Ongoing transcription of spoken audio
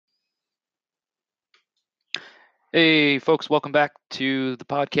Hey, folks, welcome back to the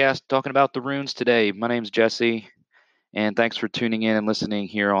podcast talking about the runes today. My name's Jesse, and thanks for tuning in and listening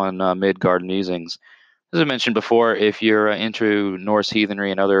here on Midgard Musings. As I mentioned before, if you're into Norse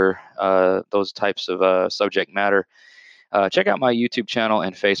heathenry and other those types of subject matter, check out my YouTube channel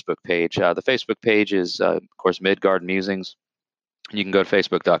and Facebook page. The Facebook page is, of course, Midgard Musings. You can go to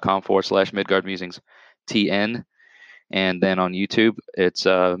facebook.com/Midgard Musings TN, and then on YouTube, it's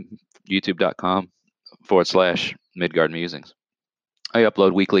youtube.com/Midgard Musings. I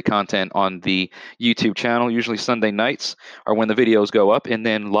upload weekly content on the YouTube channel. Usually Sunday nights are when the videos go up, and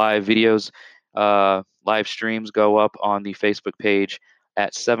then live streams go up on the Facebook page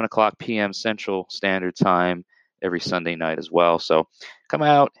at 7 o'clock p.m. Central Standard Time every Sunday night as well. So come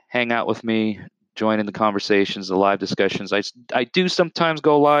out, hang out with me, join in the conversations, the live discussions. I do sometimes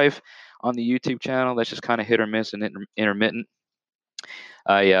go live on the YouTube channel. That's just kind of hit or miss and intermittent.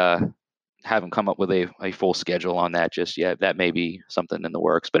 I haven't come up with a full schedule on that just yet. That may be something in the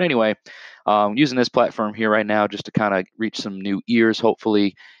works. But anyway, using this platform here right now just to kind of reach some new ears,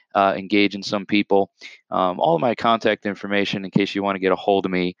 hopefully engage in some people. All of my contact information, in case you want to get a hold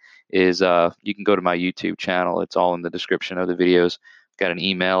of me, is you can go to my YouTube channel. It's all in the description of the videos. I've got an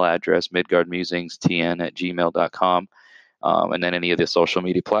email address, midgardmusingstn@gmail.com. And then any of the social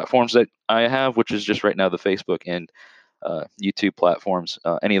media platforms that I have, which is just right now the Facebook and YouTube platforms,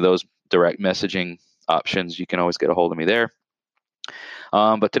 any of those direct messaging options, you can always get a hold of me there.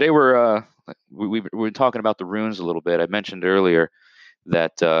 But today we've been talking about the runes a little bit. I mentioned earlier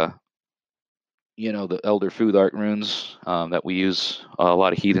that the Elder Futhark runes that we use, a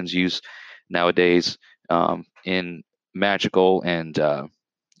lot of heathens use nowadays in magical and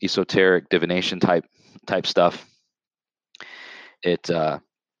esoteric divination type stuff. It the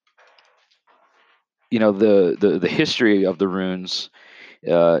history of the runes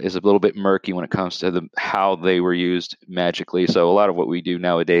is a little bit murky when it comes to how they were used magically. So a lot of what we do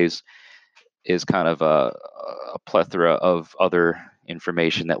nowadays is kind of a plethora of other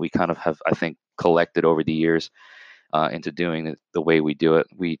information that we kind of have, I think, collected over the years into doing it the way we do it.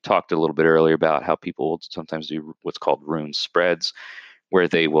 We talked a little bit earlier about how people will sometimes do what's called rune spreads, where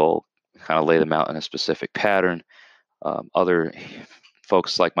they will kind of lay them out in a specific pattern. Other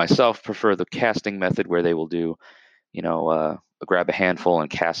folks like myself prefer the casting method, where they will do grab a handful and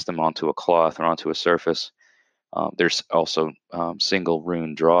cast them onto a cloth or onto a surface. There's also single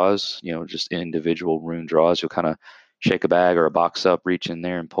rune draws, just individual rune draws. You'll kind of shake a bag or a box up, reach in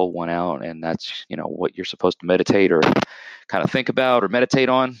there and pull one out, and that's what you're supposed to meditate or kind of think about or meditate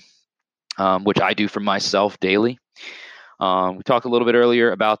on, which I do for myself daily. We talked a little bit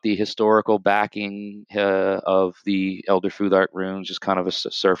earlier about the historical backing of the Elder Futhark runes, just kind of a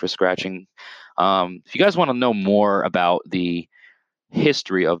surface scratching. If you guys want to know more about the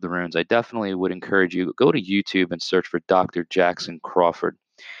history of the runes, I definitely would encourage you go to YouTube and search for Dr. Jackson Crawford.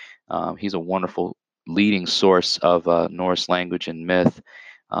 He's a wonderful leading source of Norse language and myth.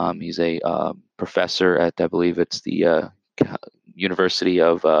 He's a professor at, I believe it's the University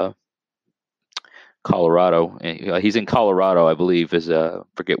of Colorado. He's in Colorado, I believe, is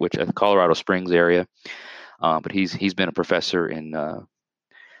forget which, Colorado Springs area. But he's been a professor in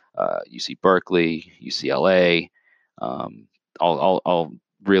UC Berkeley, UCLA, all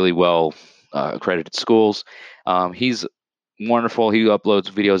really well accredited schools. He's wonderful. He uploads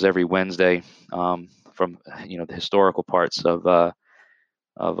videos every Wednesday from the historical parts of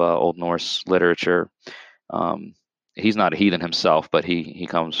Old Norse literature. He's not a heathen himself, but he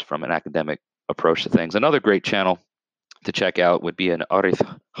comes from an academic approach to things. Another great channel to check out would be an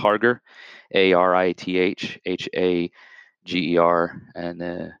Arith Harger, ARITHHAGER,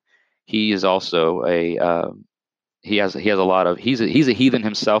 and he is also he has a lot of he's a heathen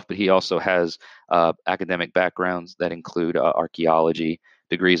himself, but he also has academic backgrounds that include archaeology,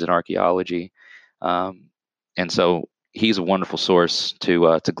 degrees in archaeology, and so he's a wonderful source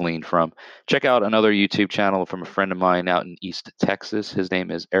to glean from. Check out another YouTube channel from a friend of mine out in East Texas. His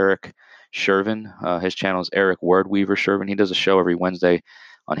name is Eric Shervin. His channel is Eric Wordweaver Shervin. He does a show every Wednesday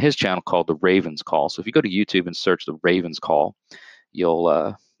on his channel called The Raven's Call. So if you go to YouTube and search The Raven's Call,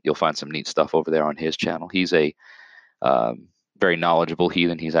 you'll find some neat stuff over there on his channel. He's a very knowledgeable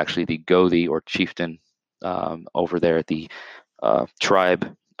heathen. He's actually the Gothi or chieftain over there at the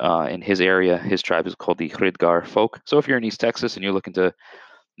tribe in his area. His tribe is called the Hridgar folk. So if you're in East Texas and you're looking to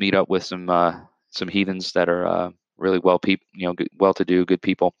meet up with some heathens that are really well-to-do, good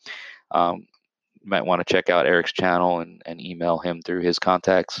people, you might want to check out Eric's channel and email him through his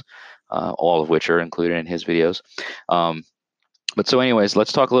contacts, all of which are included in his videos. But so anyways,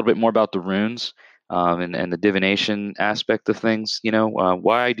 let's talk a little bit more about the runes. and the divination aspect of things.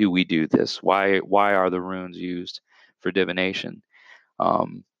 Why do we do this? Why are the runes used for divination?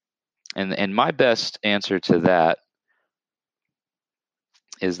 Um, and my best answer to that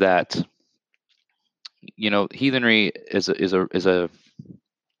is that heathenry is a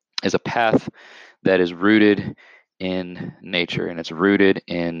path that is rooted in nature, and it's rooted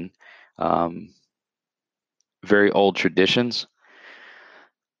in um, very old traditions.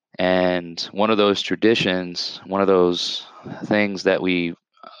 And one of those traditions, one of those things that we,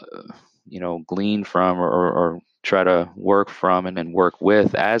 glean from or try to work from and then work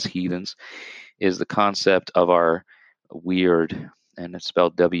with as heathens is the concept of our weird, and it's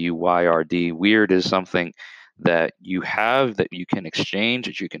spelled Wyrd. Weird is something that you have that you can exchange,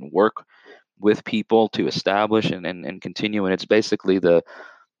 that you can work with people to establish and continue. And it's basically the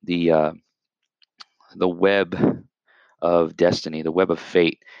uh, the web of destiny, the web of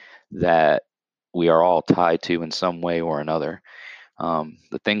fate that we are all tied to in some way or another.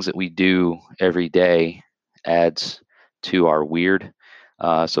 The things that we do every day adds to our weird.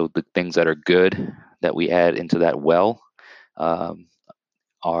 So the things that are good that we add into that well um,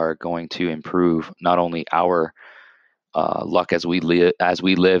 are going to improve not only our luck as we live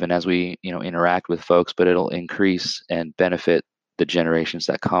and as we interact with folks, but it'll increase and benefit the generations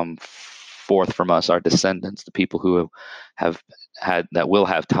that come forth from us, our descendants, the people who have had that will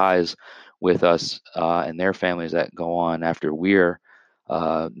have ties with us and their families that go on after we're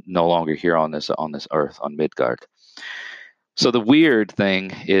no longer here on this earth on Midgard. So the weird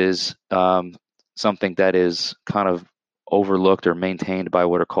thing is something that is kind of overlooked or maintained by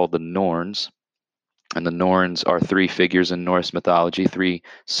what are called the Norns. And the Norns are three figures in Norse mythology, three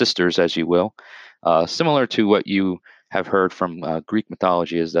sisters, as you will, similar to what you have heard from Greek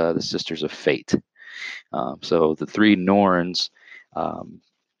mythology as the sisters of fate. So the three Norns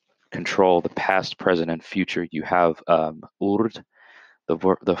control the past, present, and future. You have Urd,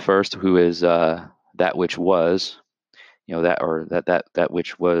 the first, who is that which was, that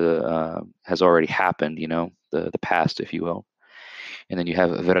which was has already happened. The past, if you will. And then you have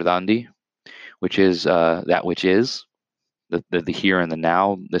Verdandi, which is that which is the here and the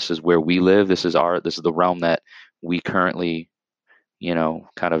now. This is where we live. This is the realm that we currently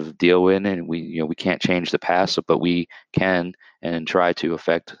kind of deal in, and we can't change the past, but we can and try to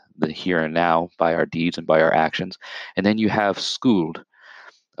affect the here and now by our deeds and by our actions. And then you have Skuld.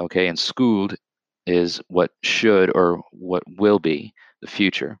 Okay, and Skuld is what should or what will be the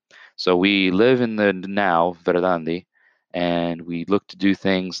future. So we live in the now, Verdandi, and we look to do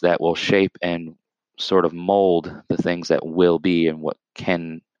things that will shape and sort of mold the things that will be and what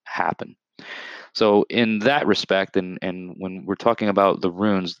can happen. So in that respect, and when we're talking about the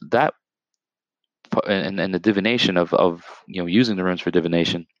runes, that and the divination of using the runes for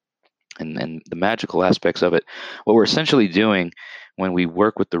divination and the magical aspects of it, what we're essentially doing when we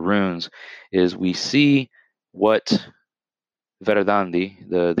work with the runes is we see what Verdandi,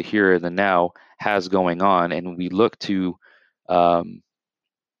 the here and the now, has going on, and we look to um,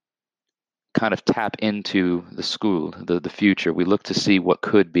 kind of tap into the school, the future. We look to see what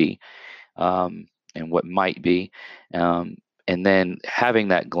could be and what might be, um, and then having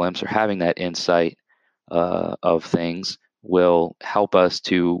that glimpse or having that insight of things will help us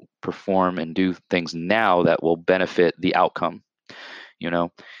to perform and do things now that will benefit the outcome.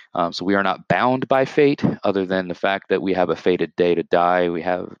 So we are not bound by fate, other than the fact that we have a fated day to die. We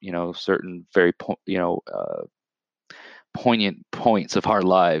have certain very poignant points of our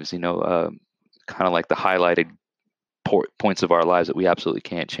lives. Kind of like the highlighted points of our lives that we absolutely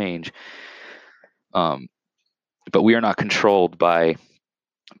can't change. But we are not controlled by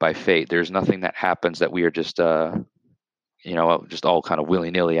fate. There's nothing that happens that we are just just all kind of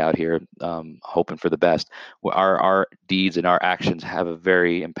willy-nilly out here hoping for the best. Our deeds and our actions have a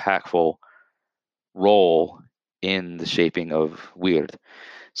very impactful role in the shaping of weird.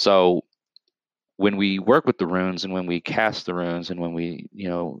 So when we work with the runes and when we cast the runes and when we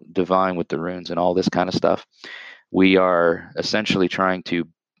divine with the runes and all this kind of stuff, we are essentially trying to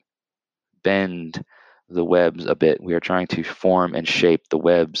bend the webs a bit. We are trying to form and shape the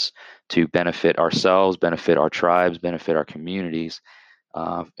webs to benefit ourselves, benefit our tribes, benefit our communities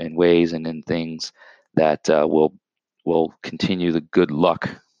in ways and in things that will continue the good luck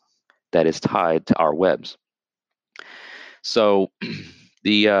that is tied to our webs. So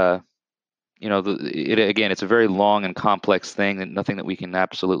the again, it's a very long and complex thing, and nothing that we can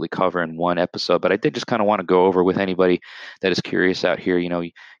absolutely cover in one episode. But I did just kind of want to go over with anybody that is curious out here.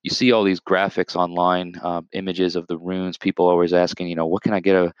 You see all these graphics online, images of the runes. People always asking, what can I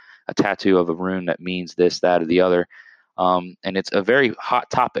get a tattoo of a rune that means this, that, or the other? And it's a very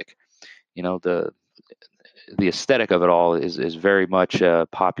hot topic. The the aesthetic of it all is very much a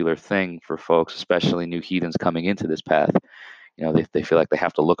popular thing for folks, especially new heathens coming into this path. They feel like they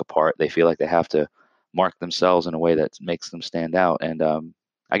have to look apart. They feel like they have to mark themselves in a way that makes them stand out. And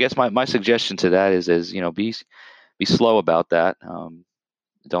I guess my suggestion to that is be slow about that.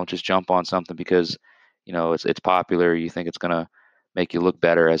 Don't just jump on something because it's popular. You think it's gonna make you look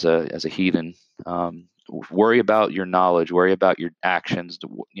better as a heathen. Worry about your knowledge. Worry about your actions.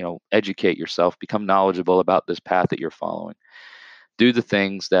 Educate yourself. Become knowledgeable about this path that you're following. Do the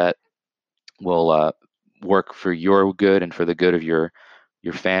things that will work for your good and for the good of your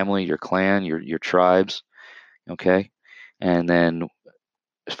family, your clan, your tribes. Okay, and then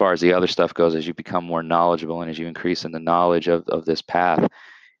as far as the other stuff goes, as you become more knowledgeable and as you increase in the knowledge of this path,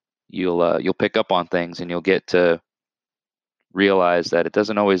 you'll pick up on things and you'll get to realize that it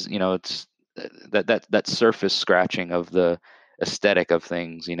doesn't always, it's that surface scratching of the aesthetic of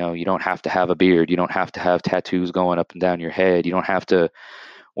things. You don't have to have a beard. You don't have to have tattoos going up and down your head. You don't have to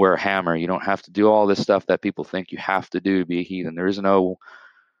wear a hammer. You don't have to do all this stuff that people think you have to do to be a heathen. There is no,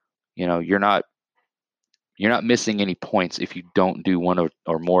 you're not missing any points if you don't do one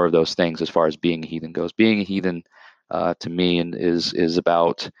or more of those things as far as being a heathen goes. Being a heathen, to me, is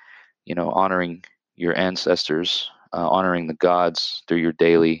about honoring your ancestors, honoring the gods through your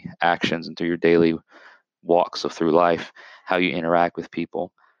daily actions and through your daily walks of through life, how you interact with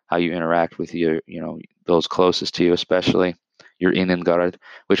people, how you interact with those closest to you, especially your Inengard,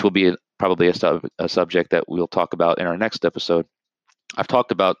 which will be probably a subject that we'll talk about in our next episode. I've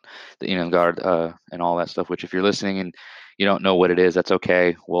talked about the Inengard and all that stuff, which if you're listening and you don't know what it is, that's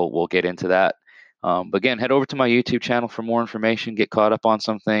okay. We'll get into that. But again, head over to my YouTube channel for more information. Get caught up on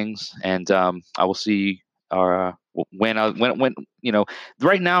some things, and I will see. When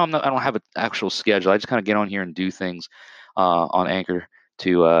right now I don't have an actual schedule. I just kind of get on here and do things on Anchor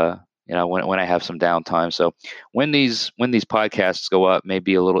to when I have some downtime. So when these podcasts go up, may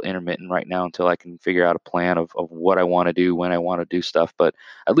be a little intermittent right now until I can figure out a plan of what I want to do, when I want to do stuff. But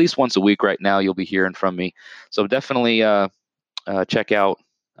at least once a week right now, you'll be hearing from me. So definitely check out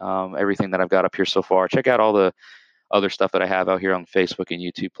everything that I've got up here so far. Check out all the other stuff that I have out here on Facebook and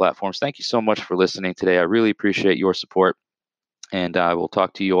YouTube platforms. Thank you so much for listening today. I really appreciate your support, and I will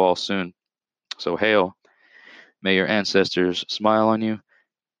talk to you all soon. So hail, may your ancestors smile on you,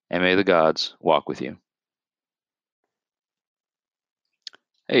 and may the gods walk with you.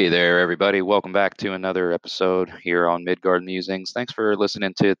 Hey there, everybody. Welcome back to another episode here on Midgard Musings. Thanks for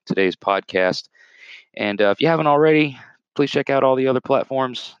listening to today's podcast. And if you haven't already, please check out all the other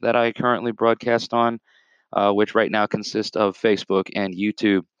platforms that I currently broadcast on, which right now consist of Facebook and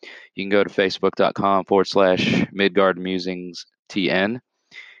YouTube. You can go to facebook.com/MidgardMusingsTN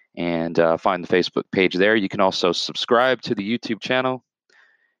and find the Facebook page there. You can also subscribe to the YouTube channel,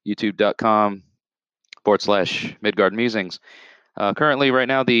 youtube.com/MidgardMusings. Currently, right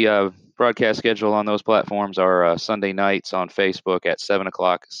now, the broadcast schedule on those platforms are Sunday nights on Facebook at 7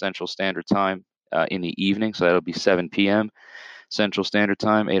 o'clock Central Standard Time in the evening. So that'll be 7 p.m. Central Standard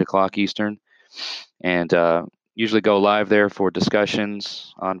Time, 8 o'clock Eastern. And usually go live there for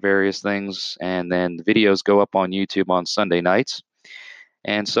discussions on various things. And then the videos go up on YouTube on Sunday nights.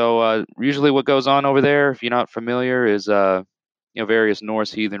 And so usually what goes on over there, if you're not familiar, is various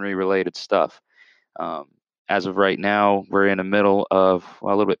Norse heathenry related stuff. As of right now, we're in the middle of, a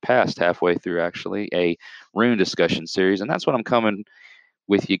little bit past halfway through, actually, a rune discussion series. And that's what I'm coming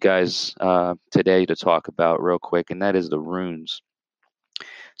with you guys today to talk about real quick, and that is the runes.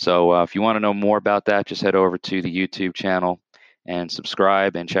 So if you want to know more about that, just head over to the YouTube channel and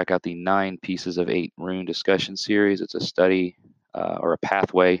subscribe and check out the 9 Pieces of 8 Rune discussion series. It's a study or a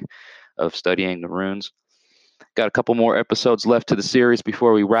pathway of studying the runes. Got a couple more episodes left to the series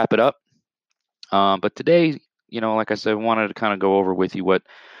before we wrap it up. But today, like I said, I wanted to kind of go over with you what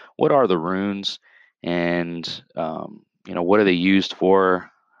are the runes, and what are they used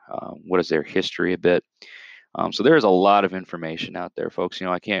for? What is their history a bit? So there is a lot of information out there, folks.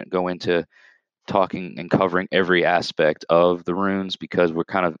 I can't go into talking and covering every aspect of the runes because we're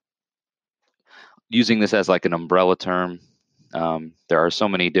kind of using this as like an umbrella term. There are so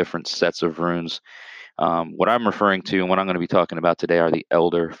many different sets of runes. What I'm referring to and what I'm going to be talking about today are the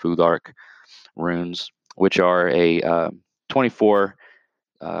Elder Futhark runes, which are a 24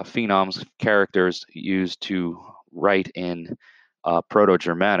 phenoms, characters used to write in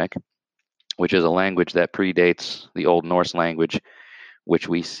Proto-Germanic, which is a language that predates the Old Norse language, which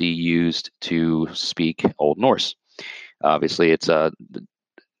we see used to speak Old Norse. Obviously, it's some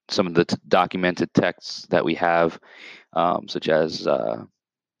of the documented texts that we have, such as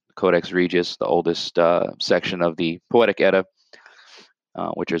Codex Regius, the oldest section of the Poetic Edda,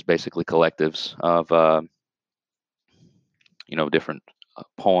 which is basically collectives of different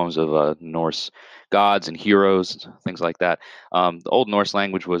poems of Norse gods and heroes, things like that. The Old Norse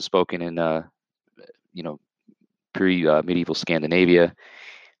language was spoken in pre-medieval Scandinavia.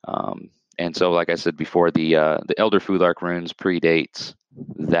 And so, like I said before, the Elder Futhark runes predates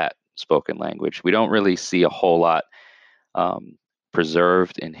that spoken language. We don't really see a whole lot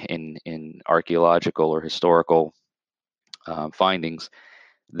preserved in archaeological or historical findings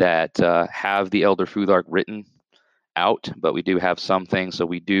that have the Elder Futhark written out, but we do have some things. So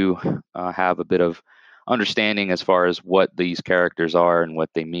we do have a bit of understanding as far as what these characters are and what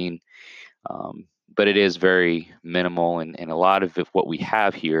they mean. But it is very minimal, and a lot of what we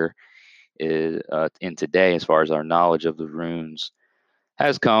have here is in today, as far as our knowledge of the runes,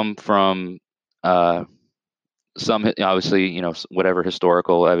 has come from some, obviously, whatever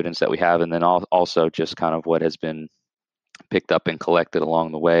historical evidence that we have, and then also just kind of what has been picked up and collected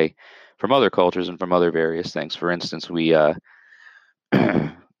along the way from other cultures and from other various things. For instance, we the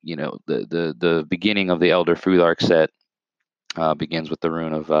beginning of the Elder Futhark set begins with the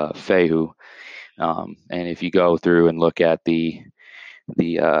rune of Fehu. And if you go through and look at the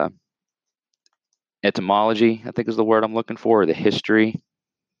etymology, I think is the word I'm looking for, the history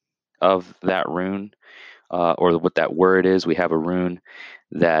of that rune, or what that word is, we have a rune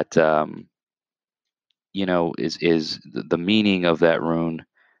that is the meaning of that rune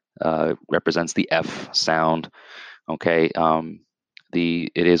represents the F sound. Okay,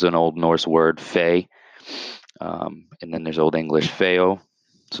 it is an Old Norse word, fe, and then there's Old English feo,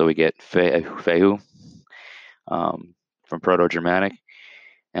 so we get fehu from Proto-Germanic,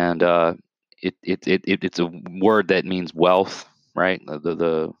 and it's a word that means wealth, right?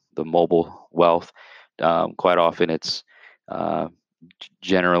 The mobile wealth. Quite often, it's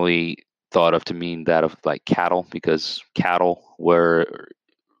generally thought of to mean that of like cattle, because cattle were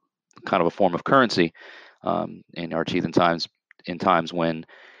kind of a form of currency in Archean times, in times when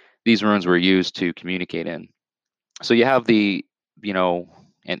these runes were used to communicate in. So you have and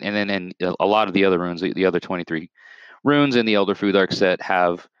then a lot of the other runes, the other 23 runes in the Elder Futhark set,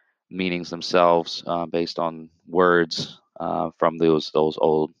 have meanings themselves based on words from those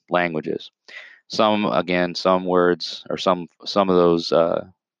old languages. Some words, or some of those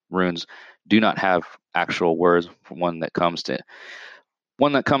runes do not have actual words. One that comes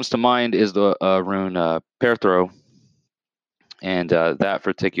to mind is the rune Perthro, and that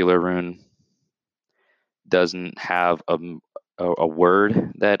particular rune doesn't have a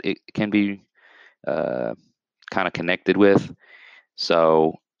word that it can be kind of connected with.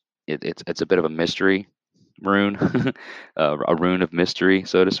 So it's a bit of a mystery rune, a rune of mystery,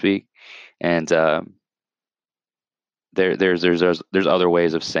 so to speak. And there's other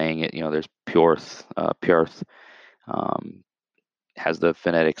ways of saying it. There's Pjorth. Pjorth has the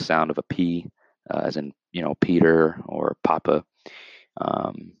phonetic sound of a P, as in Peter or Papa.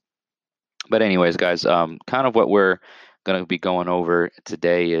 But anyways, guys, kind of what we're going to be going over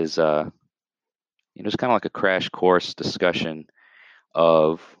today is just kind of like a crash course discussion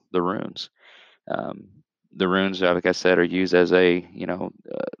of the runes. The runes, like I said, are used as a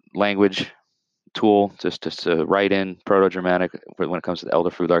language tool just to write in Proto-Germanic when it comes to the Elder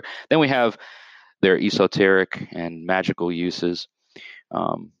Futhark. Then we have their esoteric and magical uses,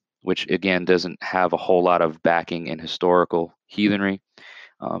 which again doesn't have a whole lot of backing in historical heathenry.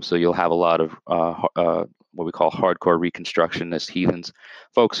 So you'll have a lot of what we call hardcore reconstructionist heathens,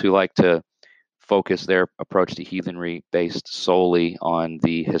 folks who like to focus their approach to heathenry based solely on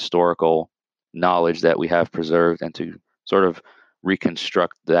the historical knowledge that we have preserved, and to sort of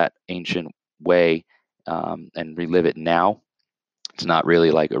reconstruct that ancient way and relive it now. It's not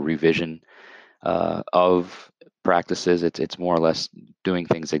really like a revision of practices. It's more or less doing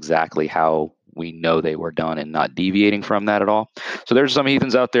things exactly how we know they were done and not deviating from that at all. So there's some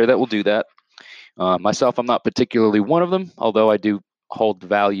heathens out there that will do that. Myself, I'm not particularly one of them, although I do hold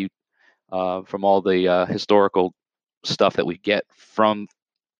value from all the historical stuff that we get from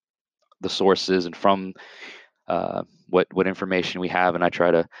the sources and from what information we have, and I try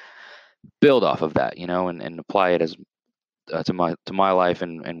to build off of that, and apply it as to my life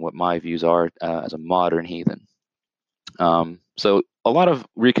and what my views are as a modern heathen. So a lot of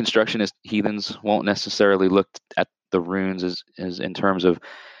Reconstructionist heathens won't necessarily look at the runes as in terms of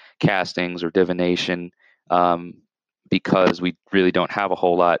castings or divination, because we really don't have a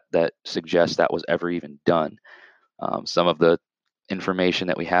whole lot that suggests that was ever even done. Some of the information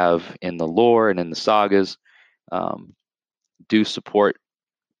that we have in the lore and in the sagas do support,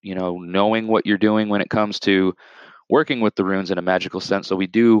 knowing what you're doing when it comes to working with the runes in a magical sense. So we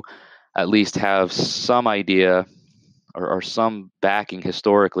do at least have some idea or some backing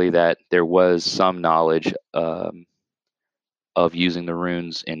historically that there was some knowledge of using the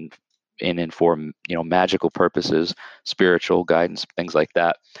runes in for magical purposes, spiritual guidance, things like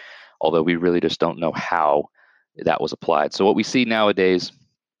that. Although we really just don't know how that was applied. So what we see nowadays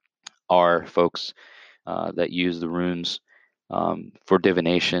are folks that use the runes for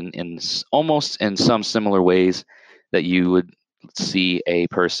divination almost in some similar ways that you would see a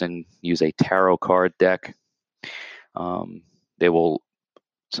person use a tarot card deck. They will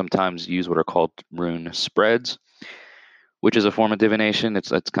sometimes use what are called rune spreads, which is a form of divination.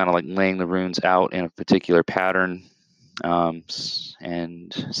 It's kind of like laying the runes out in a particular pattern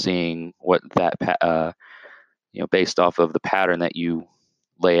and seeing what that based off of the pattern that you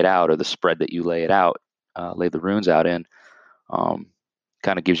lay it out or the spread that you lay the runes out in,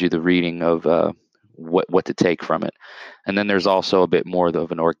 kind of gives you the reading of what to take from it. And then there's also a bit more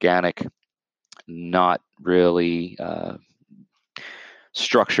of an organic, not really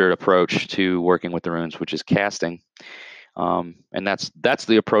structured approach to working with the runes, which is casting. And that's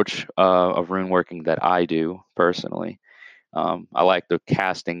the approach of rune working that I do personally. I like the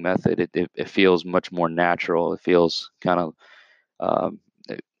casting method. It feels much more natural. It feels kind of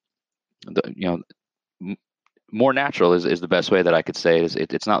more natural is the best way that I could say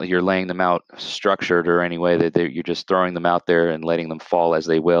it. It's not that you're laying them out structured or any way that you're just throwing them out there and letting them fall as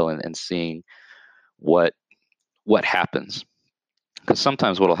they will and seeing what happens. Because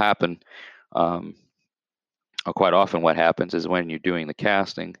sometimes what will happen, or quite often what happens is when you're doing the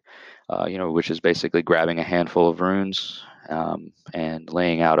casting, which is basically grabbing a handful of runes and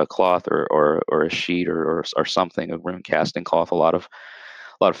laying out a cloth or a sheet or something, a rune casting cloth. A lot of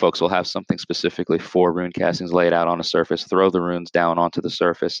folks will have something specifically for rune castings laid out on a surface, throw the runes down onto the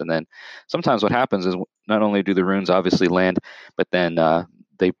surface, and then sometimes what happens is not only do the runes obviously land, but then the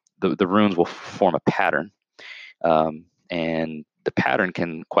runes will form a pattern, and the pattern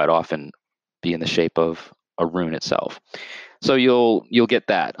can quite often be in the shape of a rune itself. So you'll get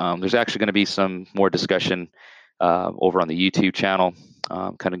that. There's actually going to be some more discussion over on the YouTube channel.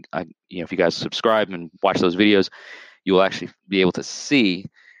 If you guys subscribe and watch those videos, you will actually be able to see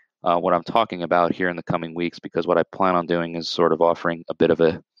what I'm talking about here in the coming weeks, because what I plan on doing is sort of offering a bit of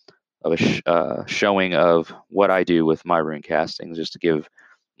a showing of what I do with my rune castings, just to give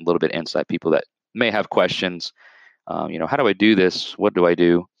a little bit of insight. People that may have questions, how do I do this? What do I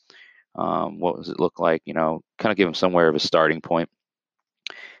do? What does it look like? Kind of give them somewhere of a starting point,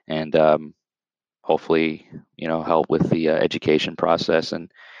 and hopefully, help with the education process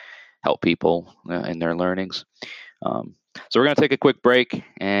and help people in their learnings. So we're going to take a quick break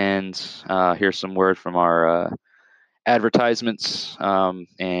and hear some word from our advertisements,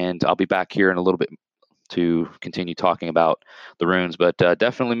 and I'll be back here in a little bit to continue talking about the runes. But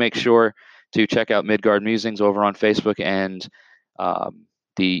definitely make sure to check out Midgard Musings over on Facebook and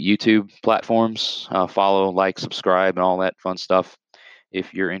the YouTube platforms. Follow, like, subscribe, and all that fun stuff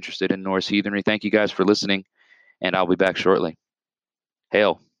if you're interested in Norse heathenry. Thank you guys for listening, and I'll be back shortly.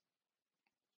 Hail.